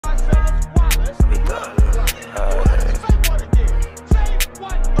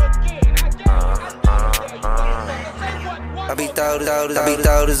I be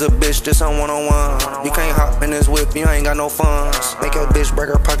thought as a bitch, this on one-on-one. You can't hop in this whip, you ain't got no funds. Make your bitch break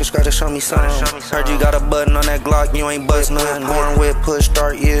her pocket, scratch to show me some. Heard you got a button on that Glock, you ain't bust none. Born with push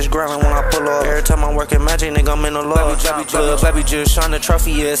start, yeah, it's grinding when I pull up. Every time I'm working magic, nigga, I'm in the law. Baby just shine the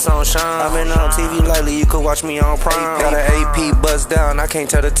trophy, yeah, it's on shine. I've been on TV lately, you could watch me on Prime. Got an AP bust down, I can't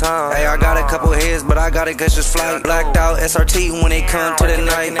tell the time. Hey, I got a couple heads, but I got it cause it's flight. Blacked out SRT when it come to the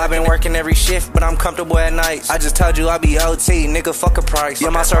night. I've been working every shift, but I'm comfortable at nights. I just told you I be OT, nigga, fuck a price. Yeah,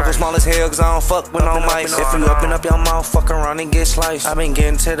 my circle small as hell, cause I don't fuck with no mice. If you open up your mouth, fuck around and get sliced. I've been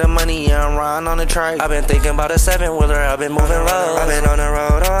getting to the money, yeah, I'm riding on the track. I've been thinking about a 7-wheeler, I've been moving low. I've been on the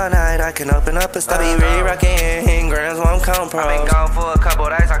road all night, I can open up and stop. I be really rockin' grams when I'm come pro. I been gone for a couple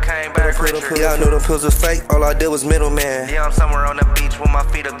days, I came back richer. Yeah, I knew the pills was fake, all I did was middleman. Yeah, I'm somewhere on the beach with my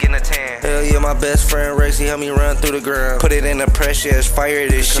feet up getting a tan. Hell yeah, my best friend Rex, he helped me run through the ground. Put it in the press, yeah, it's fire,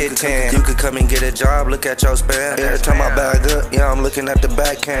 this shit tan. You could come and get a job, look at your spam. Every time I bag up, yeah, I'm looking at the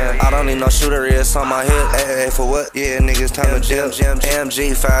back cam. I don't need no shooter, it's on my hip. Hey, for what? Yeah, niggas time to jump.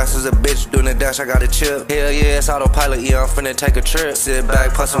 AMG fast as a bitch, doing the dash, I got a chip. Hell yeah, it's autopilot, yeah, I'm finna take a trip. Sit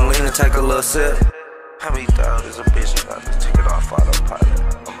back, plus some lean and take a little sip. How many thought is a bitch about to take it off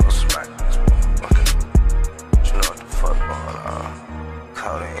autopilot?